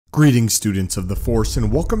Greetings, students of the Force,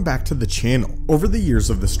 and welcome back to the channel. Over the years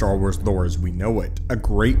of the Star Wars lore as we know it, a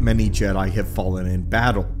great many Jedi have fallen in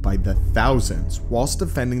battle by the thousands whilst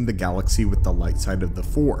defending the galaxy with the light side of the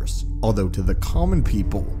Force. Although to the common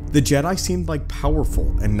people, the Jedi seemed like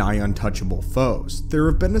powerful and nigh untouchable foes, there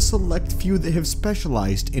have been a select few that have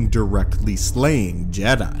specialized in directly slaying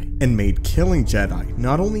Jedi, and made killing Jedi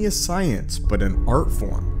not only a science but an art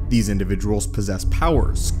form. These individuals possess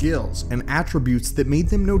powers, skills, and attributes that made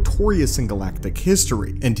them notorious in galactic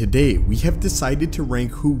history, and today we have decided to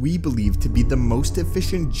rank who we believe to be the most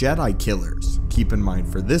efficient Jedi killers. Keep in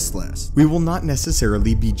mind for this list, we will not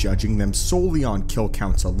necessarily be judging them solely on kill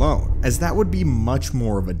counts alone, as that would be much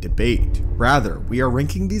more of a debate. Rather, we are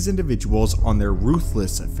ranking these individuals on their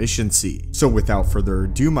ruthless efficiency. So without further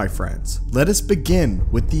ado, my friends, let us begin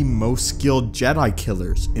with the most skilled Jedi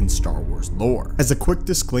killers in Star Wars lore. As a quick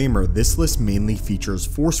disclaimer, this list mainly features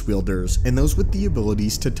Force wielders and those with the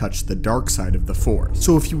abilities to touch the dark side of the Force.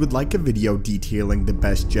 So if you would like a video detailing the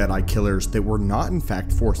best Jedi killers that were not in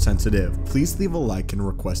fact Force sensitive, please leave a like and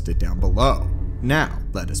request it down below. Now,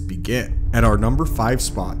 let us begin. At our number 5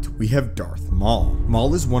 spot, we have Darth Maul.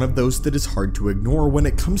 Maul is one of those that is hard to ignore when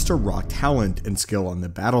it comes to raw talent and skill on the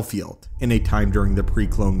battlefield. In a time during the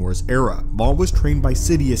pre-Clone Wars era, Maul was trained by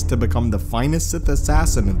Sidious to become the finest Sith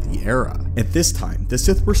assassin of the era. At this time, the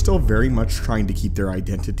Sith were still very much trying to keep their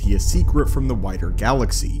identity a secret from the wider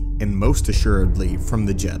galaxy, and most assuredly from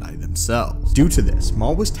the Jedi themselves. Due to this,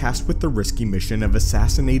 Maul was tasked with the risky mission of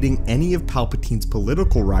assassinating any of Palpatine's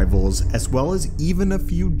political rivals as well as even a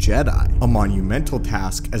few Jedi, a monumental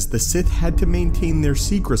task as the Sith had to maintain their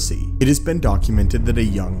secrecy. It has been documented that a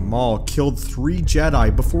young Maul killed 3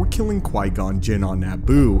 Jedi before killing Qui-Gon Jinn on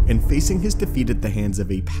Naboo and facing his defeat at the hands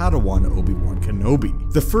of a Padawan, Obi-Wan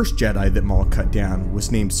Kenobi. The first Jedi that Maul cut down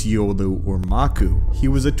was named Siolu or Maku. He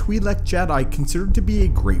was a Twi'lek Jedi considered to be a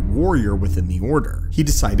great warrior within the Order. He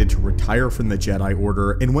decided to retire from the Jedi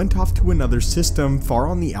Order and went off to another system far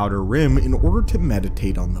on the Outer Rim in order to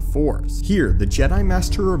meditate on the Force. Here, the Jedi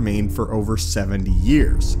Master remained for over 70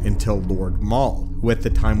 years, until Lord Maul, who at the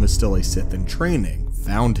time was still a Sith in training,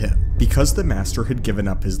 found him. Because the Master had given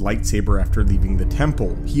up his lightsaber after leaving the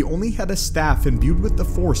temple, he only had a staff imbued with the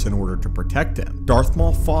Force in order to protect him. Darth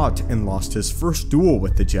Maul fought and lost his first duel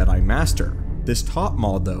with the Jedi Master. This taught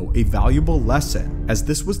Maul, though, a valuable lesson, as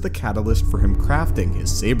this was the catalyst for him crafting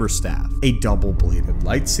his saber staff, a double-bladed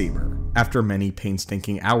lightsaber. After many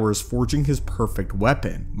painstaking hours forging his perfect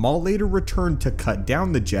weapon, Maul later returned to cut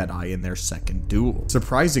down the Jedi in their second duel,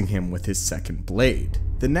 surprising him with his second blade.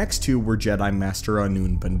 The next two were Jedi Master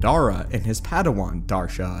Anun Bandara and his Padawan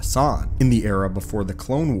Darsha Asan. In the era before the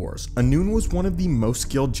Clone Wars, Anun was one of the most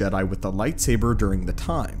skilled Jedi with a lightsaber during the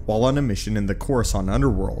time. While on a mission in the Coruscant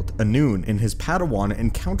underworld, Anun and his Padawan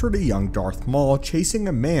encountered a young Darth Maul chasing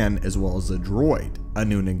a man as well as a droid.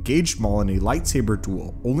 Anun engaged Maul in a lightsaber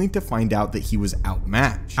duel, only to find out that he was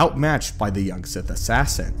outmatched by the young Sith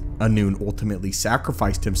assassin. Anun ultimately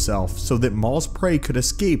sacrificed himself so that Maul's prey could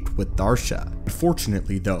escape with Darsha.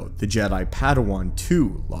 Unfortunately though, the Jedi Padawan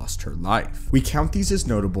too lost her life. We count these as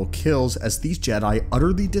notable kills as these Jedi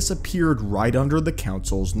utterly disappeared right under the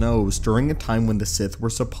Council's nose during a time when the Sith were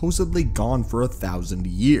supposedly gone for 1,000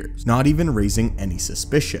 years, not even raising any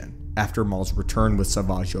suspicion. After Maul's return with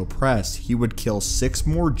Savage Opress, he would kill 6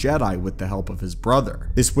 more Jedi with the help of his brother.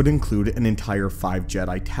 This would include an entire 5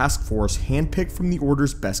 Jedi task force handpicked from the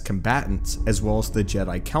Order's best combatants, as well as the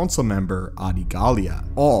Jedi Council member Adi Gallia,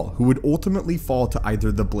 all who would ultimately fall to either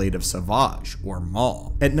the blade of Savage or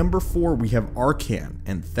Maul. At number 4, we have Arcan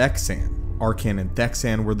and Thexan. Arcan and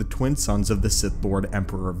Thexan were the twin sons of the Sith Lord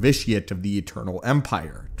Emperor Vitiate of the Eternal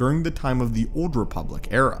Empire during the time of the Old Republic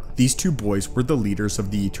era. These two boys were the leaders of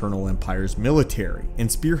the Eternal Empire's military and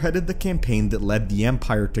spearheaded the campaign that led the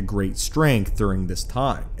Empire to great strength during this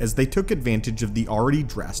time, as they took advantage of the already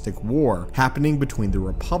drastic war happening between the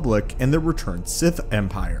Republic and the returned Sith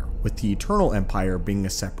Empire, with the Eternal Empire being a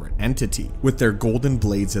separate entity. With their golden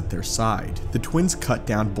blades at their side, the twins cut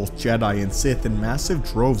down both Jedi and Sith in massive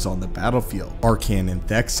droves on the battlefield. Arcan and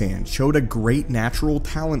Thexan showed a great natural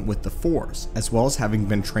talent with the Force, as well as having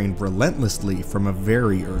been trained relentlessly from a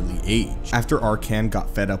very early age. After Arcan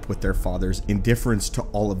got fed up with their father's indifference to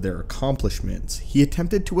all of their accomplishments, he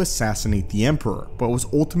attempted to assassinate the Emperor, but was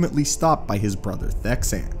ultimately stopped by his brother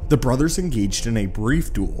Thexan. The brothers engaged in a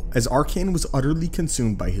brief duel, as Arcan was utterly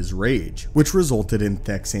consumed by his rage, which resulted in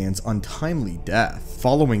Thexan's untimely death.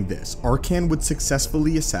 Following this, Arcan would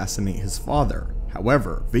successfully assassinate his father.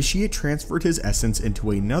 However, Vitiate transferred his essence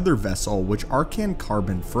into another vessel which Arcan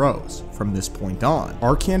Carbon froze. From this point on,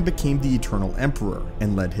 Arcan became the Eternal Emperor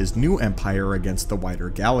and led his new empire against the wider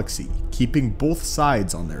galaxy, keeping both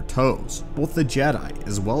sides on their toes, both the Jedi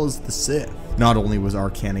as well as the Sith. Not only was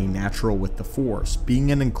Arcan a natural with the Force,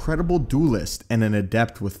 being an incredible duelist and an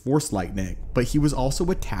adept with Force lightning, but he was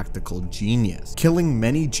also a tactical genius, killing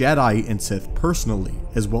many Jedi and Sith personally,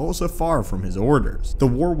 as well as afar from his orders. The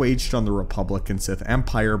war waged on the Republic and Sith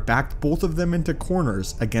Empire backed both of them into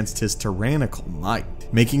corners against his tyrannical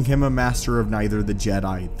might, making him a master of neither the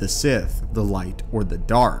Jedi, the Sith, the light, or the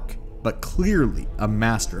dark, but clearly a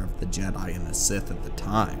master of the Jedi and the Sith at the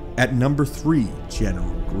time. At number 3,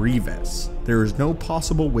 General Grievous. There is no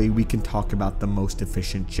possible way we can talk about the most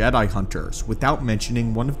efficient Jedi hunters without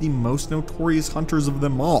mentioning one of the most notorious hunters of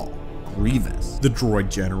them all, Grievous. The droid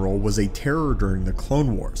general was a terror during the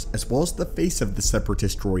Clone Wars, as well as the face of the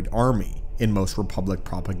Separatist droid army. In most Republic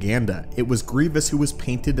propaganda, it was Grievous who was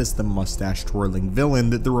painted as the mustache-twirling villain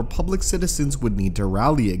that the Republic citizens would need to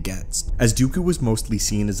rally against, as Dooku was mostly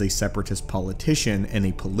seen as a Separatist politician and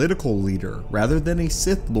a political leader rather than a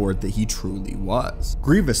Sith Lord that he truly was.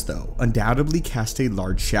 Grievous, though, undoubtedly cast a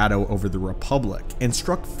large shadow over the Republic and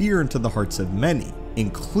struck fear into the hearts of many,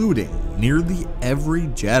 including nearly every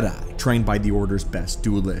Jedi, trained by the Order's best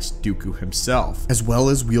duelist, Dooku himself, as well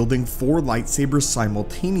as wielding 4 lightsabers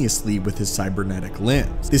simultaneously with his cybernetic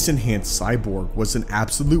limbs. This enhanced cyborg was an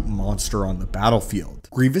absolute monster on the battlefield.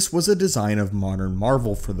 Grievous was a design of modern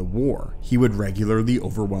Marvel for the war. He would regularly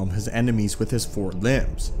overwhelm his enemies with his 4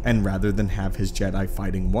 limbs, and rather than have his Jedi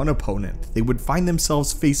fighting one opponent, they would find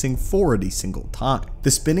themselves facing 4 at a single time.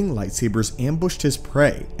 The spinning lightsabers ambushed his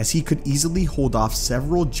prey, as he could easily hold off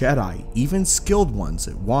several Jedi, even skilled ones,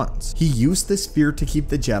 at once. He used this fear to keep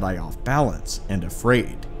the Jedi off balance and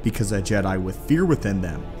afraid, because a Jedi with fear within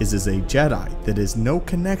them is as a Jedi that has no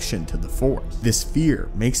connection to the Force. This fear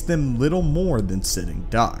makes them little more than sitting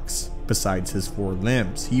ducks. Besides his 4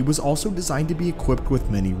 limbs, he was also designed to be equipped with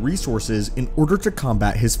many resources in order to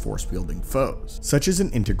combat his force-wielding foes, such as an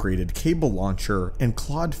integrated cable launcher and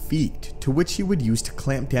clawed feet, to which he would use to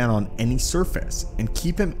clamp down on any surface and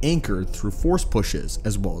keep him anchored through force pushes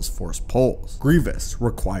as well as force pulls. Grievous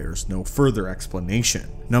requires no further explanation.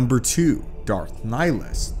 Number 2. Darth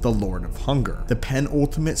Nihilus, the Lord of Hunger. The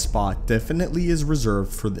penultimate spot definitely is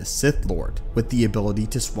reserved for this Sith Lord, with the ability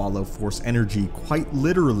to swallow Force energy quite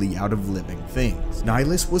literally out of living things.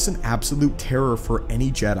 Nihilus was an absolute terror for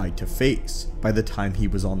any Jedi to face. By the time he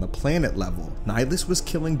was on the planet level, Nihilus was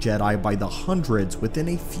killing Jedi by the hundreds within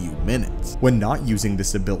a few minutes. When not using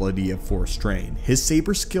this ability of Force Strain, his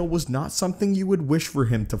saber skill was not something you would wish for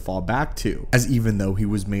him to fall back to, as even though he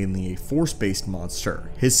was mainly a Force-based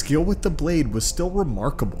monster, his skill with the blade was still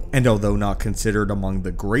remarkable, and although not considered among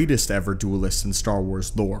the greatest ever duelists in Star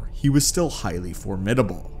Wars lore, he was still highly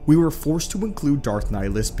formidable. We were forced to include Darth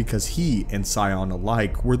Nihilus because he and Sion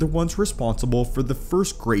alike were the ones responsible for the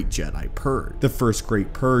first Great Jedi Purge. The first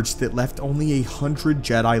Great Purge that left only 100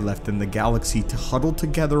 Jedi left in the galaxy to huddle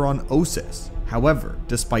together on Ossus. However,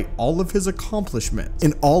 despite all of his accomplishments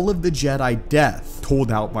and all of the Jedi death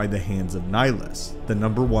told out by the hands of Nihilus, the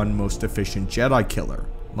 #1 most efficient Jedi killer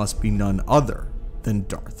must be none other than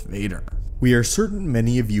Darth Vader. We are certain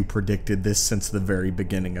many of you predicted this since the very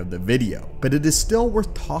beginning of the video, but it is still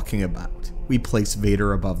worth talking about. We place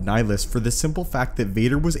Vader above Nihilus for the simple fact that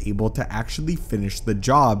Vader was able to actually finish the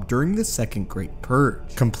job during the Second Great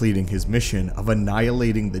Purge, completing his mission of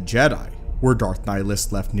annihilating the Jedi. Where Darth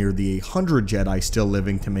Nihilus left nearly 100 Jedi still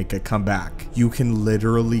living to make a comeback, you can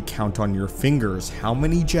literally count on your fingers how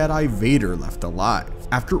many Jedi Vader left alive.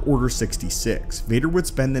 After Order 66, Vader would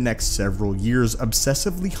spend the next several years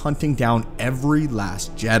obsessively hunting down every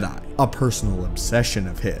last Jedi, a personal obsession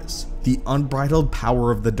of his. The unbridled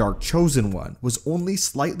power of the Dark Chosen One was only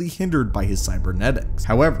slightly hindered by his cybernetics.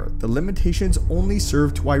 However, the limitations only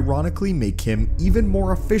served to ironically make him even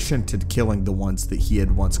more efficient at killing the ones that he had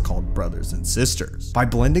once called brothers and sisters. By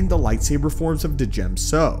blending the lightsaber forms of Djem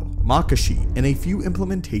So, Makashi, and a few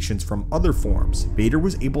implementations from other forms, Vader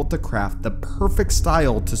was able to craft the perfect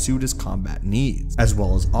style to suit his combat needs, as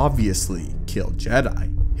well as obviously kill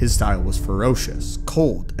Jedi. His style was ferocious,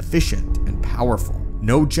 cold, efficient, and powerful.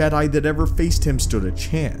 No Jedi that ever faced him stood a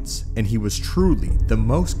chance, and he was truly the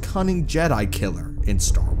most cunning Jedi killer in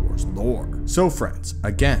Star Wars lore. So friends,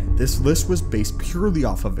 again, this list was based purely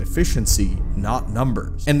off of efficiency, not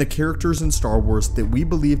numbers, and the characters in Star Wars that we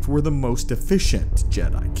believed were the most efficient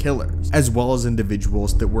Jedi killers, as well as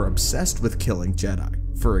individuals that were obsessed with killing Jedi.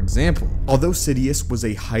 For example, although Sidious was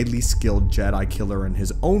a highly skilled Jedi killer in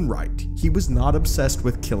his own right, he was not obsessed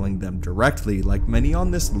with killing them directly like many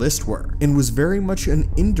on this list were, and was very much an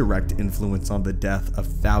indirect influence on the death of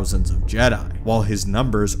thousands of Jedi. While his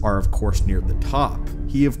numbers are of course near the top,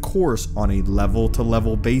 he of course on a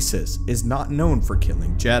level-to-level basis is not known for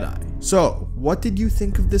killing Jedi. So, what did you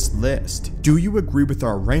think of this list? Do you agree with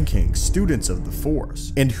our rankings, students of the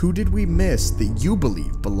Force? And who did we miss that you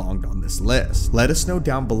believe belonged on this list? Let us know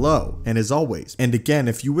down below, and as always, and again,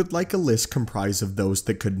 if you would like a list comprised of those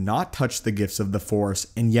that could not touch the gifts of the Force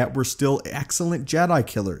and yet were still excellent Jedi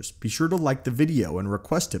killers, be sure to like the video and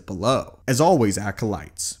request it below. As always,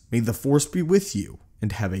 Acolytes, may the Force be with you,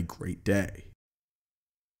 and have a great day.